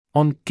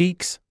On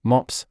Geeks,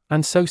 MOPs,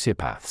 and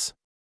Sociopaths.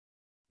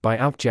 By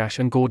alkjash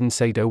and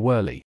Seidoh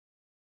Worley.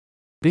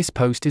 This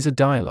post is a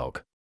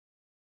dialogue.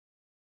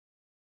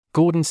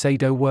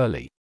 Seidoh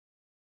Worley.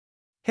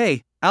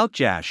 Hey,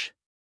 alkjash.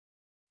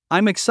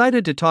 I'm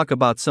excited to talk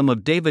about some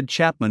of David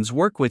Chapman's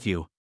work with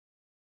you.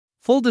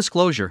 Full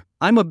disclosure,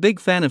 I'm a big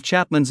fan of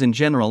Chapman's in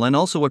general and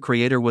also a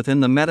creator within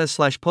the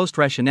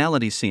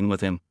meta/post-rationality scene with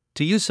him,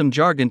 to use some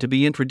jargon to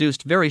be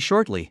introduced very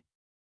shortly.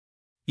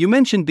 You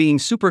mentioned being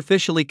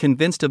superficially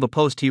convinced of a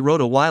post he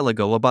wrote a while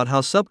ago about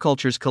how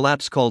subcultures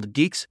collapse called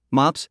Geeks,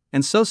 MOPs,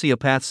 and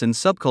Sociopaths in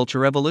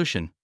Subculture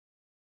Evolution.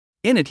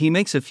 In it he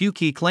makes a few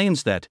key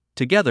claims that,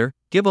 together,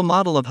 give a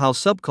model of how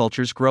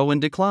subcultures grow and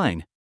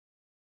decline.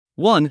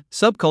 1.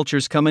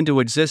 Subcultures come into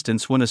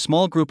existence when a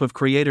small group of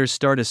creators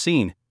start a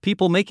scene,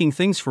 people making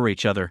things for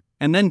each other,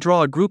 and then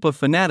draw a group of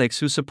fanatics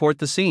who support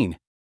the scene.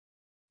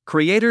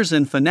 Creators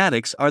and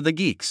fanatics are the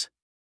geeks.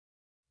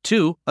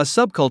 2. A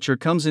subculture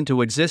comes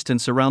into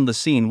existence around the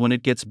scene when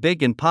it gets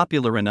big and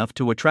popular enough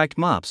to attract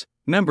MOPs,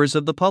 members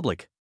of the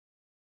public.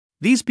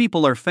 These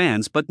people are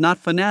fans but not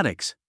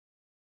fanatics.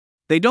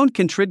 They don't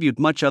contribute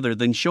much other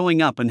than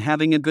showing up and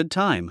having a good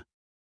time.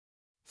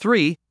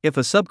 3. If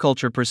a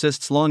subculture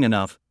persists long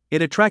enough,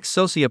 it attracts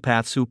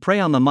sociopaths who prey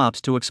on the MOPs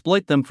to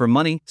exploit them for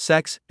money,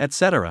 sex,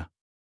 etc.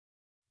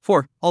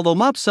 4. Although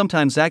MOPs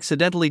sometimes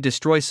accidentally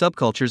destroy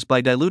subcultures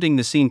by diluting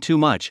the scene too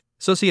much,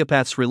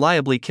 sociopaths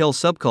reliably kill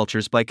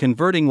subcultures by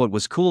converting what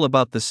was cool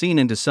about the scene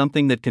into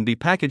something that can be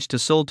packaged to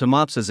sold to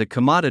MOPs as a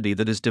commodity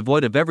that is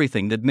devoid of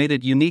everything that made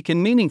it unique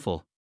and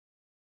meaningful.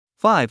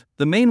 5.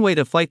 The main way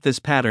to fight this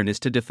pattern is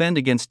to defend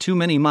against too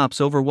many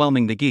MOPs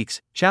overwhelming the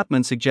geeks.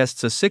 Chapman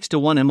suggests a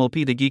 6:1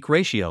 MOP to geek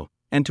ratio,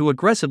 and to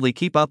aggressively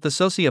keep out the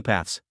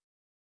sociopaths.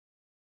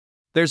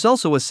 There's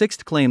also a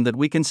sixth claim that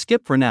we can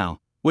skip for now,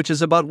 which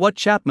is about what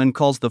Chapman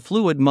calls the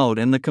fluid mode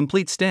and the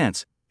complete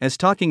stance, as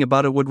talking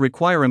about it would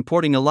require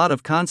importing a lot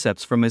of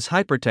concepts from his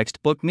hypertext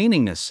book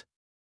Meaningness.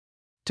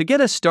 To get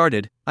us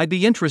started, I'd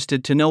be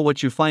interested to know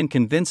what you find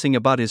convincing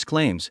about his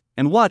claims,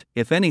 and what,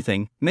 if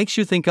anything, makes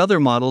you think other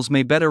models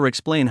may better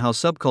explain how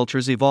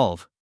subcultures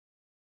evolve.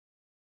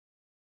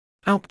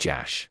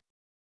 alkjash.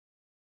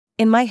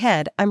 In my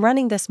head, I'm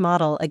running this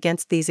model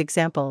against these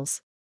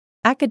examples: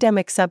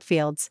 academic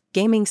subfields,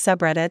 gaming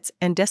subreddits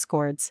and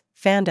discords,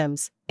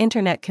 fandoms,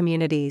 internet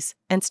communities,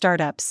 and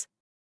startups.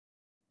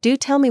 Do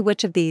tell me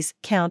which of these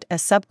count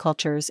as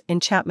subcultures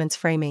in Chapman's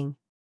framing.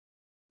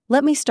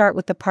 Let me start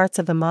with the parts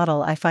of the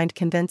model I find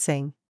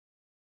convincing.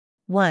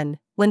 1.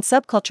 When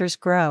subcultures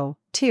grow,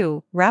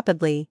 2.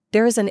 Rapidly,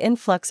 there is an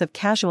influx of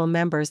casual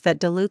members that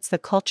dilutes the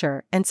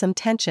culture and some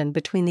tension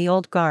between the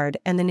old guard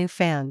and the new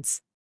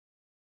fans.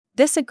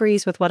 This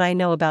agrees with what I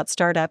know about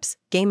startups,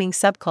 gaming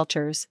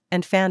subcultures,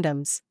 and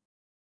fandoms.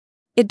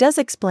 It does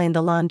explain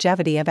the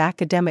longevity of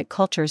academic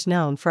cultures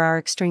known for our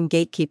extreme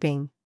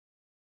gatekeeping.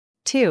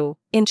 2.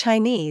 In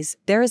Chinese,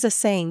 there is a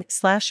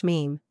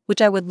saying/meme,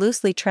 which I would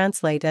loosely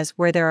translate as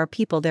 "where there are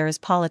people there is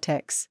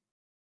politics."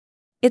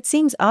 It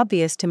seems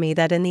obvious to me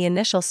that in the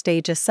initial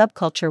stage a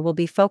subculture will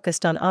be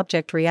focused on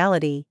object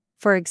reality,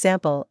 for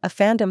example, a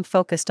fandom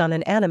focused on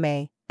an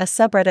anime, a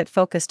subreddit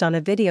focused on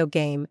a video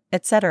game,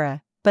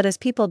 etc. But as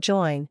people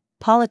join,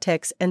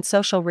 politics and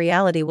social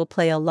reality will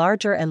play a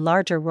larger and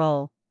larger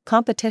role: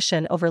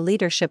 competition over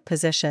leadership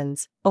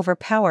positions, over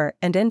power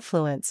and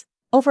influence,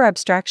 over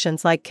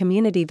abstractions like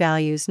community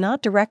values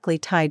not directly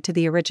tied to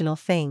the original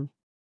thing.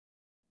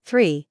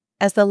 3.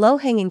 As the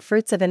low-hanging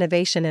fruits of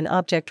innovation in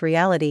object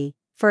reality,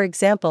 for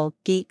example,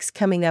 geeks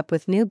coming up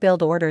with new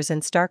build orders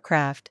in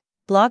StarCraft,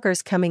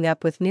 bloggers coming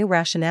up with new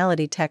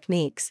rationality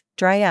techniques,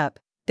 dry up,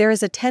 there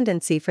is a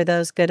tendency for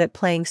those good at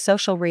playing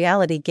social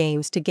reality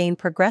games to gain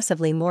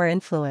progressively more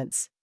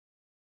influence.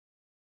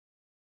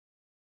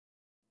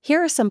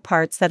 Here are some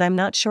parts that I'm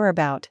not sure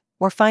about,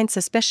 or find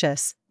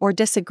suspicious, or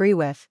disagree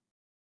with.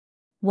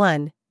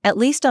 1. At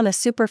least on a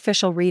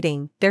superficial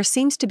reading, there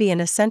seems to be an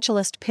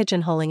essentialist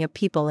pigeonholing of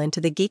people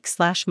into the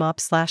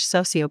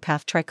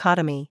geek/mop/sociopath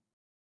trichotomy.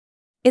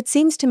 It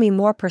seems to me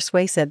more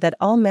persuasive that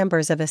all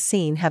members of a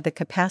scene have the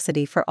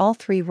capacity for all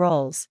three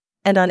roles,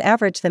 and on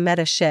average the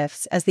meta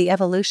shifts as the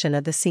evolution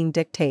of the scene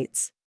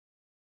dictates.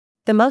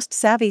 The most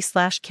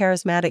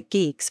savvy/charismatic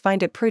geeks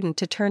find it prudent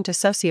to turn to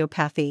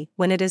sociopathy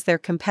when it is their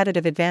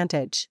competitive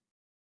advantage.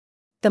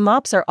 The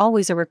MOPs are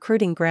always a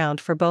recruiting ground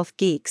for both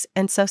geeks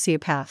and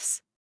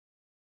sociopaths,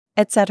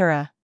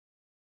 etc.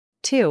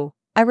 2.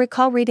 I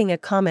recall reading a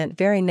comment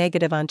very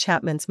negative on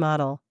Chapman's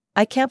model.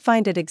 I can't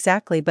find it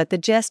exactly, but the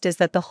gist is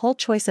that the whole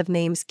choice of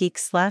names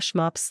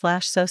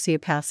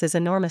geeks/mops/sociopaths is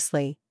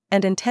enormously,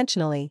 and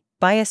intentionally,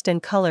 biased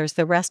and colors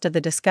the rest of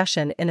the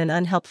discussion in an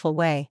unhelpful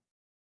way.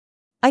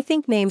 I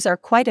think names are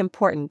quite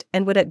important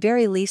and would at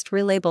very least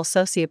relabel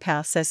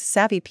sociopaths as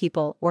savvy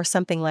people or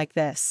something like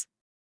this.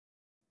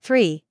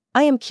 3.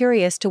 I am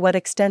curious to what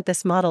extent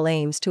this model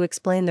aims to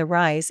explain the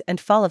rise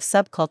and fall of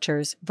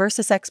subcultures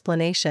versus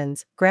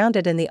explanations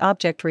grounded in the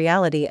object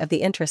reality of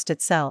the interest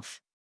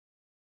itself.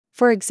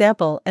 For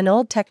example, an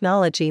old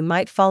technology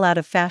might fall out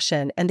of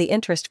fashion and the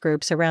interest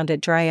groups around it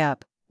dry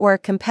up, or a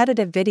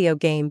competitive video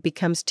game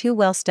becomes too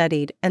well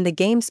studied and the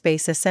game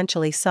space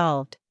essentially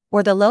solved,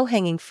 or the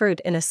low-hanging fruit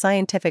in a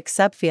scientific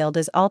subfield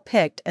is all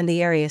picked and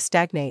the area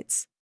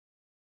stagnates.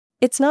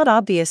 It's not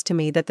obvious to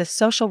me that the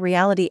social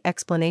reality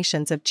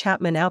explanations of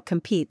Chapman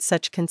outcompete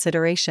such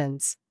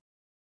considerations.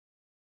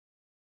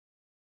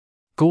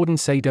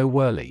 Seidoh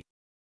Worley.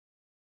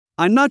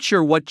 I'm not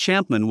sure what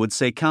Chapman would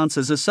say counts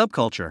as a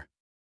subculture.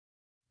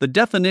 The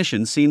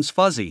definition seems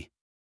fuzzy.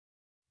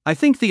 I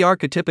think the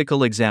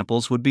archetypical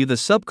examples would be the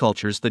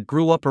subcultures that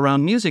grew up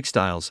around music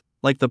styles,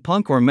 like the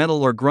punk or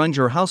metal or grunge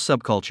or house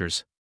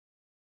subcultures.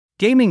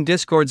 Gaming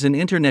discords and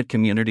internet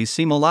communities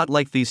seem a lot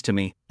like these to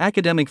me,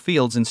 academic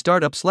fields and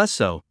startups less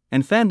so,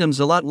 and fandoms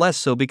a lot less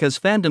so because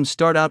fandoms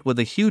start out with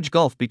a huge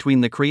gulf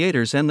between the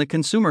creators and the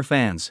consumer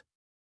fans.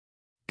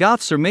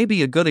 Goths are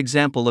maybe a good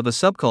example of a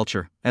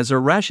subculture, as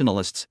are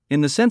rationalists, in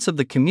the sense of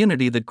the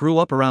community that grew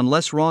up around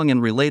less wrong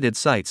and related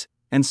sites,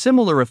 and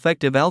similar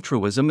effective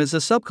altruism is a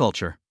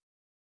subculture.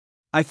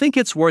 I think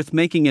it's worth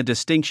making a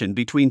distinction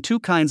between two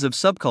kinds of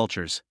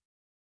subcultures.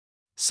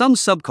 Some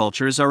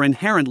subcultures are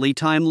inherently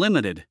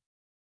time-limited.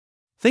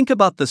 Think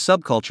about the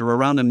subculture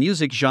around a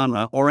music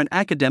genre or an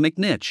academic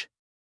niche.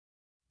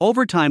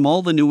 Over time,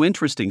 all the new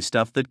interesting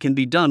stuff that can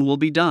be done will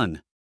be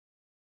done.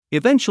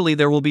 Eventually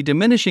there will be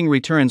diminishing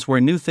returns where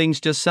new things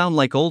just sound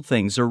like old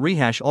things or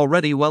rehash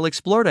already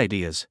well-explored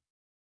ideas.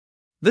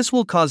 This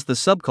will cause the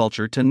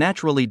subculture to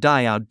naturally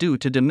die out due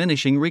to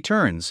diminishing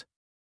returns.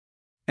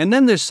 And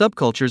then there's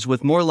subcultures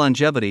with more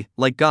longevity,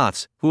 like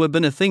goths, who have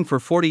been a thing for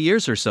 40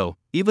 years or so,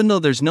 even though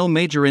there's no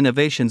major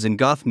innovations in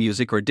goth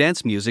music or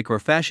dance music or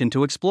fashion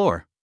to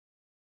explore.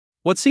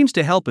 What seems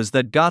to help is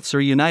that goths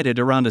are united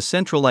around a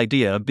central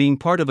idea of being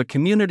part of a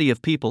community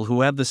of people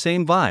who have the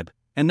same vibe,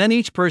 and then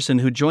each person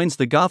who joins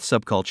the goth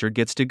subculture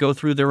gets to go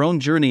through their own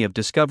journey of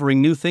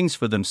discovering new things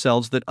for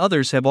themselves that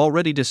others have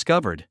already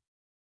discovered.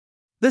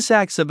 This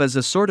acts as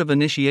a sort of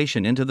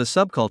initiation into the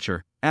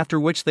subculture, after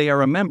which they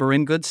are a member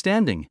in good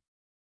standing.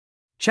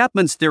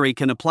 Chapman's theory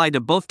can apply to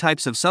both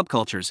types of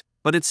subcultures,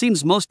 but it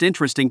seems most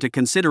interesting to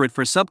consider it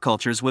for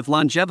subcultures with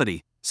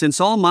longevity,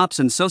 since all MOPs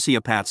and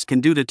sociopaths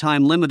can do to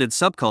time-limited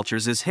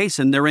subcultures is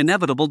hasten their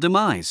inevitable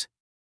demise.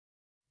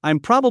 I'm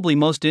probably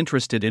most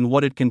interested in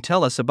what it can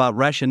tell us about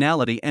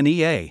rationality and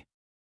EA.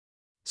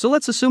 So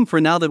let's assume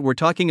for now that we're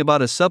talking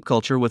about a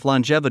subculture with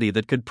longevity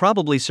that could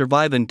probably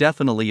survive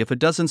indefinitely if it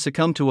doesn't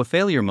succumb to a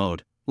failure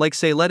mode, like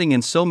say letting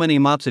in so many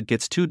MOPs it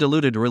gets too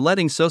diluted or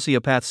letting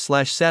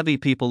sociopaths/savvy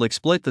people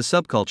exploit the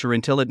subculture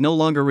until it no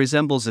longer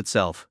resembles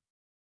itself.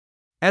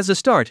 As a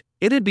start,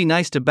 it'd be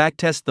nice to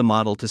backtest the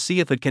model to see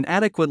if it can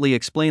adequately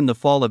explain the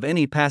fall of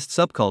any past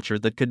subculture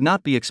that could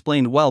not be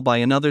explained well by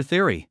another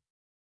theory.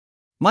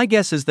 My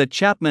guess is that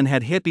Chapman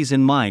had hippies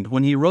in mind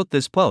when he wrote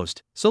this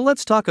post, so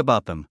let's talk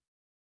about them.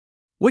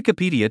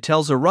 Wikipedia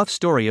tells a rough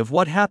story of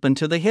what happened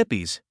to the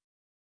hippies.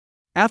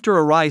 After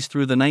a rise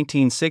through the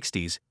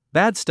 1960s,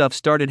 bad stuff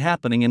started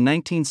happening in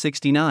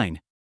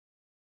 1969.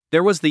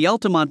 There was the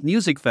Altamont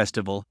Music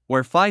Festival,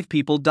 where 5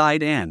 people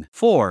died and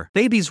 4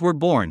 babies were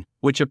born,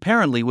 which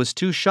apparently was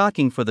too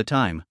shocking for the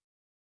time.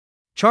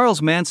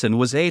 Charles Manson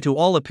was to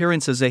all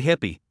appearances a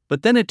hippie,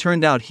 but then it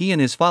turned out he and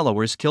his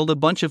followers killed a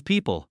bunch of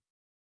people.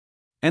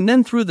 And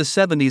then through the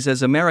 70s,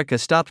 as America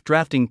stopped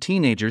drafting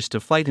teenagers to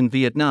fight in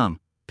Vietnam,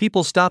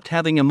 people stopped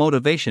having a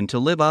motivation to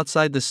live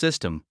outside the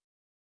system.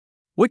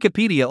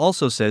 Wikipedia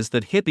also says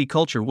that hippie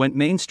culture went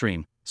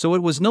mainstream, so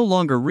it was no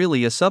longer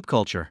really a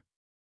subculture.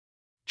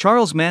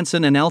 Charles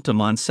Manson and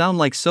Altamont sound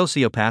like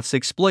sociopaths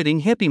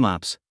exploiting hippie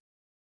MOPs.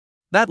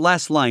 That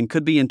last line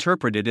could be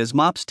interpreted as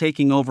MOPs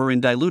taking over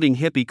and diluting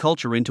hippie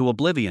culture into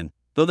oblivion,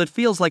 though that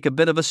feels like a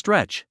bit of a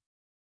stretch.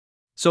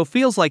 So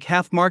feels like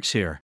half marks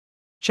here.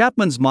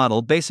 Chapman's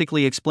model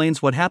basically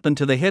explains what happened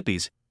to the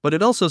hippies, but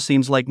it also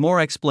seems like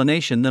more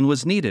explanation than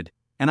was needed,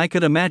 and I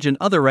could imagine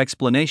other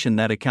explanations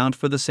that account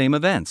for the same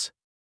events.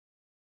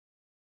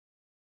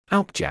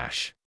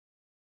 Alkjash.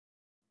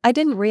 I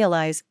didn't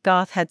realize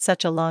goth had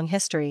such a long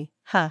history,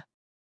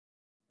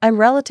 I'm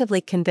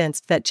relatively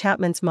convinced that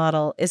Chapman's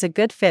model is a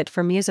good fit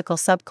for musical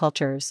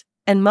subcultures,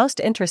 and most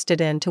interested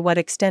in to what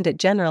extent it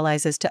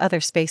generalizes to other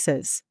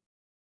spaces.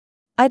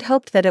 I'd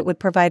hoped that it would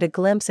provide a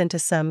glimpse into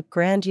some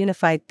grand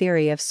unified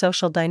theory of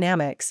social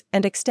dynamics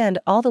and extend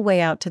all the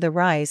way out to the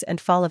rise and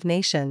fall of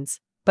nations,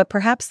 but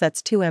perhaps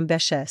that's too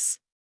ambitious.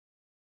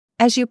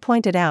 As you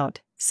pointed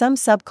out, some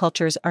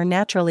subcultures are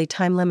naturally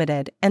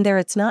time-limited, and there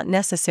it's not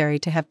necessary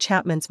to have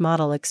Chapman's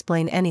model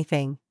explain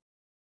anything.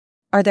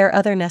 Are there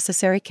other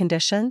necessary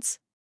conditions?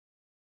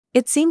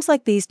 It seems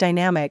like these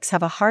dynamics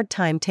have a hard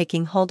time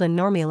taking hold in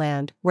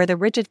Normieland, where the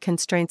rigid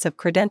constraints of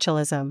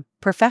credentialism,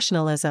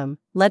 professionalism,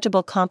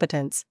 legible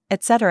competence,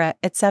 etc.,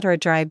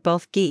 drive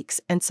both geeks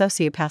and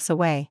sociopaths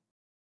away.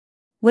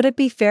 Would it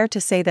be fair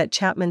to say that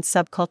Chapman's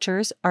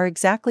subcultures are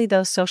exactly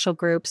those social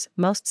groups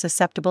most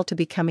susceptible to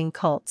becoming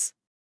cults?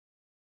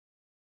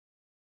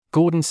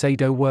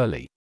 Seidoh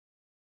Worley.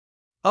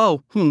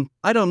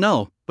 I don't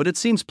know, but it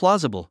seems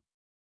plausible.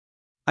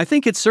 I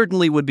think it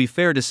certainly would be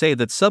fair to say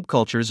that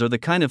subcultures are the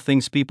kind of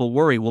things people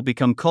worry will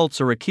become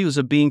cults or accuse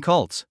of being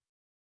cults.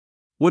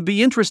 Would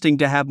be interesting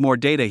to have more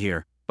data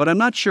here, but I'm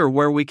not sure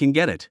where we can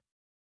get it.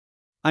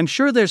 I'm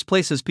sure there's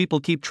places people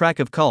keep track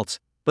of cults,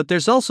 but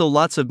there's also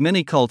lots of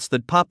mini cults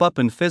that pop up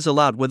and fizzle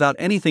out without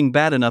anything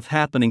bad enough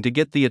happening to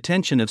get the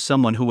attention of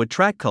someone who would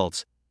track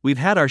cults. We've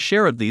had our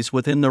share of these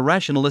within the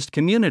rationalist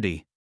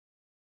community.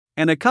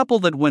 And a couple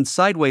that went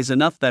sideways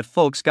enough that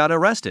folks got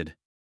arrested.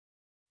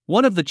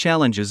 One of the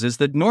challenges is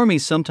that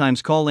normies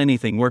sometimes call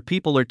anything where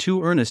people are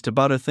too earnest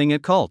about a thing a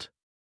cult.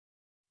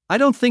 I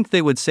don't think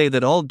they would say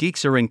that all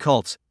geeks are in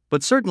cults,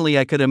 but certainly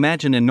I could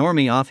imagine a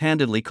normie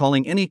offhandedly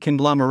calling any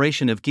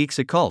conglomeration of geeks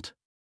a cult.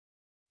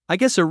 I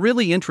guess a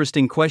really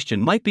interesting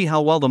question might be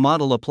how well the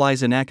model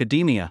applies in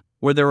academia,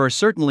 where there are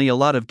certainly a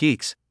lot of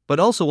geeks, but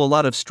also a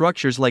lot of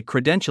structures like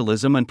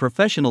credentialism and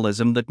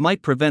professionalism that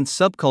might prevent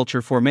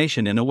subculture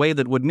formation in a way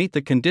that would meet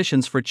the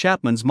conditions for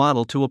Chapman's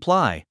model to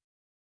apply.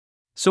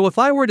 So if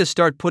I were to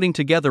start putting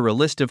together a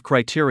list of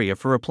criteria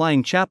for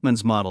applying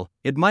Chapman's model,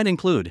 it might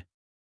include: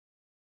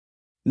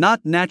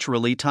 not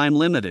naturally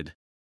time-limited.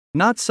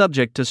 Not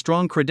subject to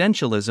strong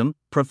credentialism,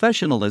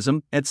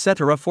 professionalism,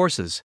 etc.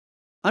 forces.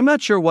 I'm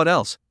not sure what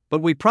else,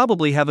 but we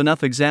probably have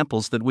enough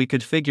examples that we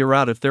could figure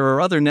out if there are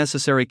other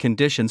necessary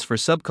conditions for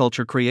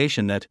subculture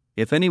creation that,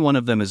 if any one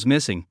of them is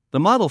missing, the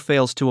model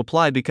fails to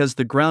apply because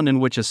the ground in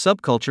which a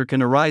subculture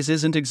can arise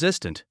isn't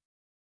existent.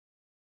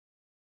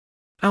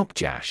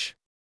 Alkjash.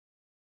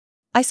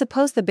 I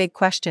suppose the big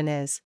question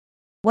is,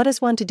 what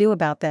is one to do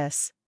about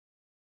this?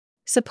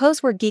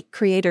 Suppose we're geek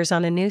creators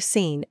on a new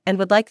scene and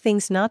would like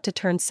things not to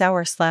turn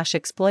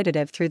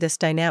sour/exploitative through this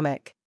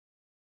dynamic.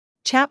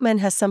 Chapman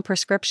has some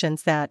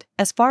prescriptions that,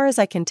 as far as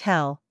I can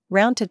tell,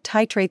 round to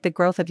titrate the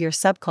growth of your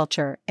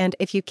subculture, and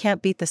if you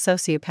can't beat the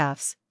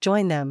sociopaths,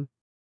 join them.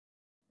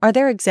 Are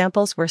there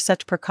examples where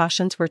such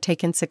precautions were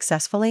taken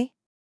successfully?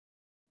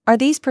 Are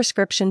these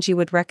prescriptions you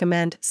would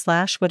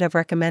recommend/would have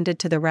recommended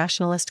to the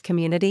rationalist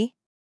community?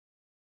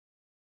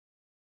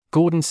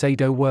 Gordon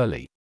Seidoh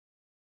Worley.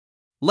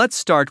 Let's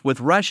start with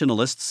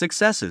rationalist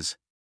successes.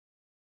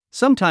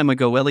 Some time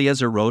ago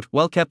Eliezer wrote,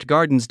 "Well-kept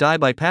gardens die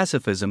by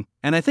pacifism,"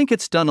 and I think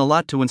it's done a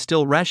lot to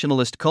instill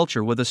rationalist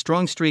culture with a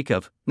strong streak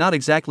of, not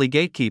exactly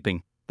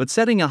gatekeeping, but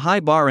setting a high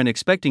bar and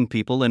expecting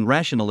people in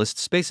rationalist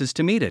spaces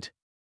to meet it.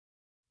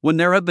 When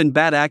there have been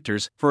bad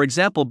actors, for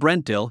example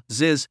Brent Dill,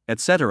 Ziz,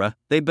 etc.,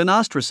 they've been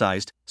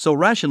ostracized, so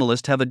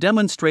rationalists have a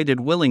demonstrated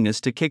willingness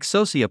to kick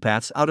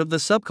sociopaths out of the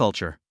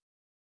subculture.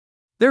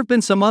 There have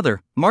been some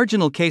other,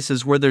 marginal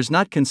cases where there's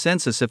not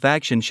consensus if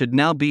action should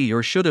now be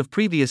or should have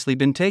previously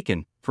been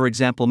taken, for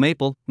example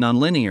Maple,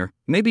 nonlinear,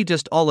 maybe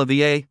just all of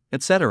EA,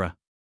 etc.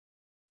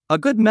 A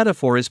good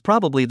metaphor is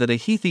probably that a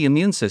healthy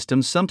immune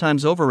system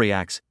sometimes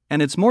overreacts,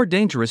 and it's more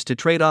dangerous to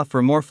trade off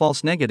for more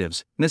false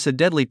negatives, miss a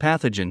deadly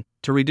pathogen,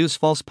 to reduce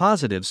false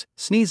positives,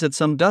 sneeze at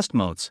some dust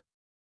motes.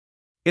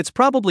 It's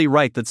probably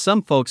right that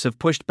some folks have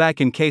pushed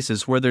back in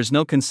cases where there's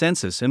no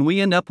consensus and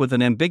we end up with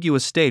an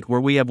ambiguous state where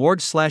we have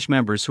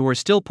orgs/members who are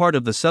still part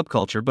of the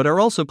subculture but are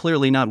also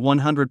clearly not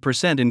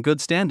 100% in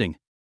good standing.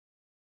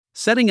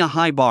 Setting a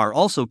high bar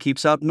also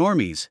keeps out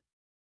normies.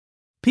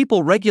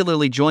 People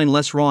regularly join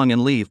less wrong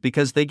and leave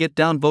because they get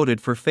downvoted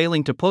for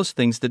failing to post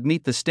things that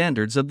meet the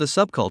standards of the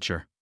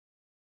subculture.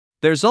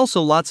 There's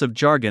also lots of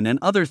jargon and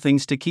other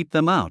things to keep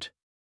them out.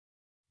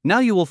 Now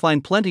you will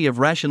find plenty of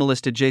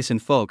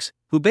rationalist-adjacent folks,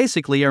 who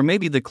basically are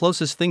maybe the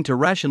closest thing to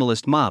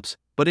rationalist MOPs,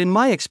 but in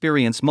my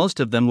experience most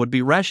of them would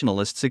be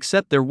rationalists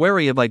except they're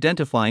wary of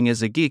identifying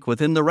as a geek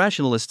within the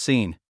rationalist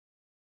scene.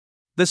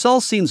 This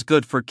all seems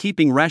good for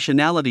keeping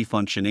rationality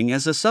functioning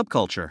as a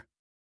subculture.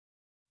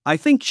 I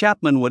think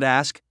Chapman would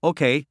ask,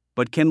 okay,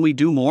 but can we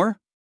do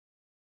more?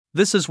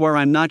 This is where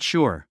I'm not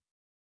sure.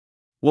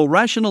 Will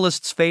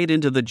rationalists fade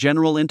into the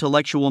general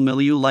intellectual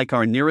milieu like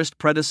our nearest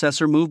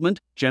predecessor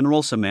movement,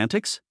 general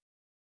semantics?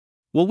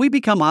 Will we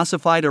become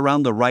ossified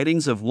around the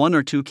writings of one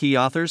or two key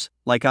authors,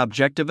 like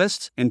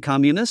objectivists and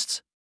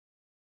communists?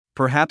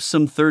 Perhaps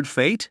some third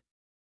fate?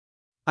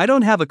 I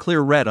don't have a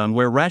clear read on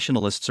where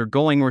rationalists are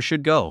going or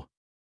should go.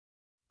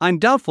 I'm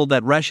doubtful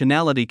that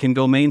rationality can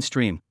go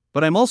mainstream,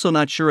 but I'm also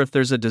not sure if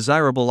there's a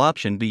desirable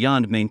option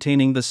beyond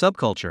maintaining the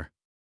subculture.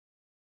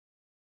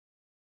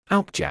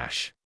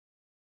 Alkjash.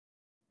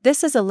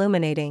 This is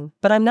illuminating,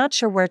 but I'm not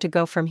sure where to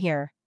go from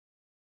here.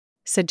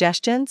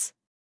 Suggestions?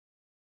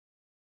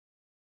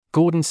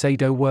 Gordon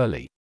Seidoh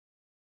Worley.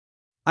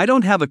 I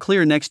don't have a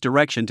clear next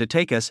direction to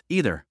take us,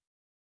 either.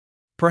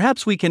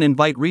 Perhaps we can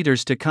invite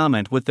readers to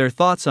comment with their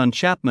thoughts on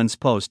Chapman's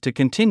post to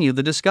continue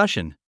the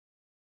discussion.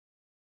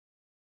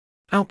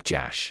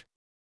 Alkjash.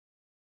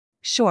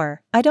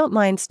 Sure, I don't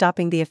mind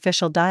stopping the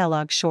official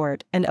dialogue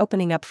short and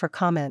opening up for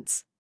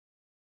comments.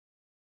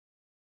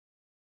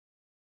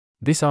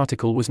 This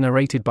article was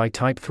narrated by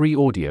Type 3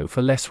 Audio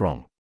for Less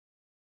Wrong.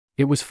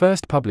 It was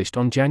first published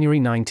on January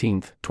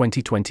 19,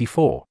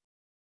 2024.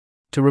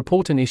 To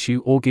report an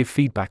issue or give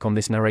feedback on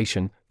this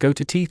narration, go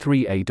to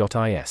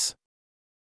t3a.is.